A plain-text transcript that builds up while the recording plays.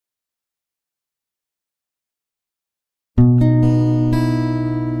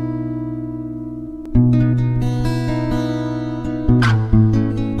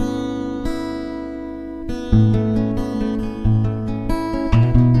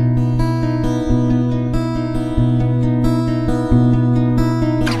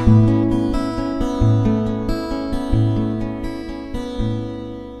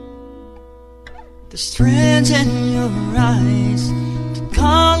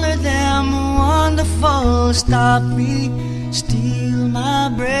the fall stop me, steal my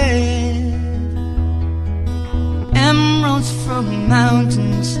breath. Emeralds from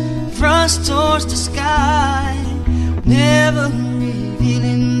mountains thrust towards the sky, never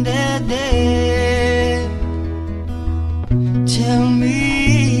revealing their depth. Tell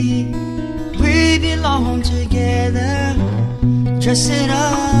me we belong together. Dress it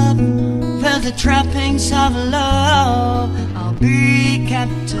up, wear the trappings of love. I'll be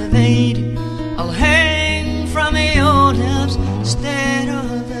captivated, I'll hang from your lips instead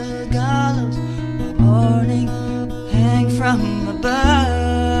of the gallows morning, hang from above.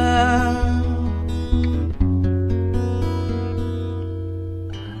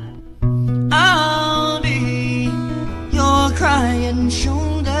 I'll be your crying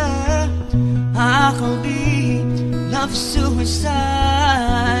shoulder, I'll be love suicide,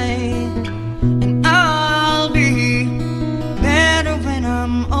 and I'll be better when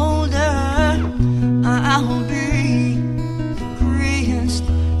I'm older. I'll be the greatest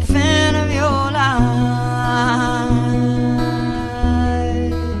fan of your life.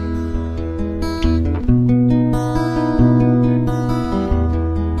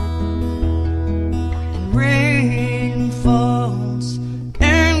 And rain falls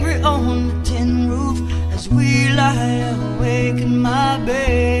angry on the tin roof as we lie awake in my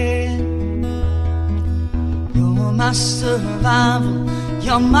bed. You're my survival,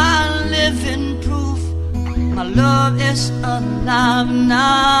 you're my living proof. My love is alive,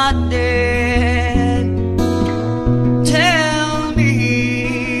 not dead. Tell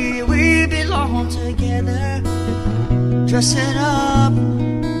me we belong together. Dress it up,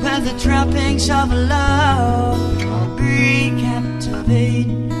 wear the trappings of love. I'll be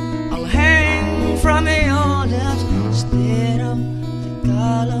captivated, I'll hang from your lips instead of the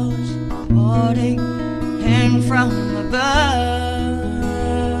gallows morning, hang from above.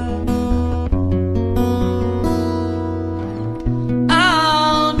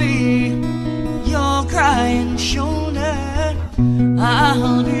 Crying shoulder,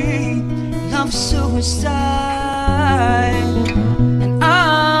 I'll be love suicide, and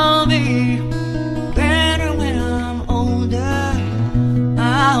I'll be better when I'm older.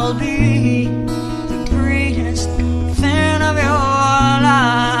 I'll be the greatest fan of your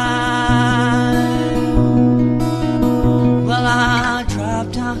life. Well, I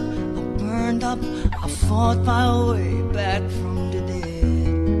dropped out, I burned up, I fought my way back from the dead.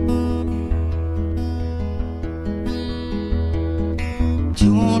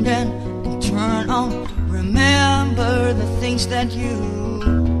 Tune in and turn on, remember the things that you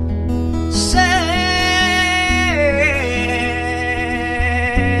said.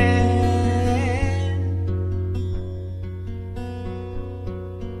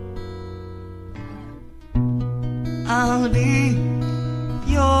 I'll be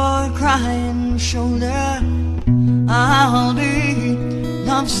your crying shoulder, I'll be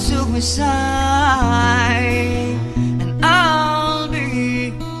love suicide, and I'll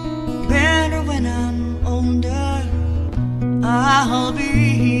be better when I'm older. I'll be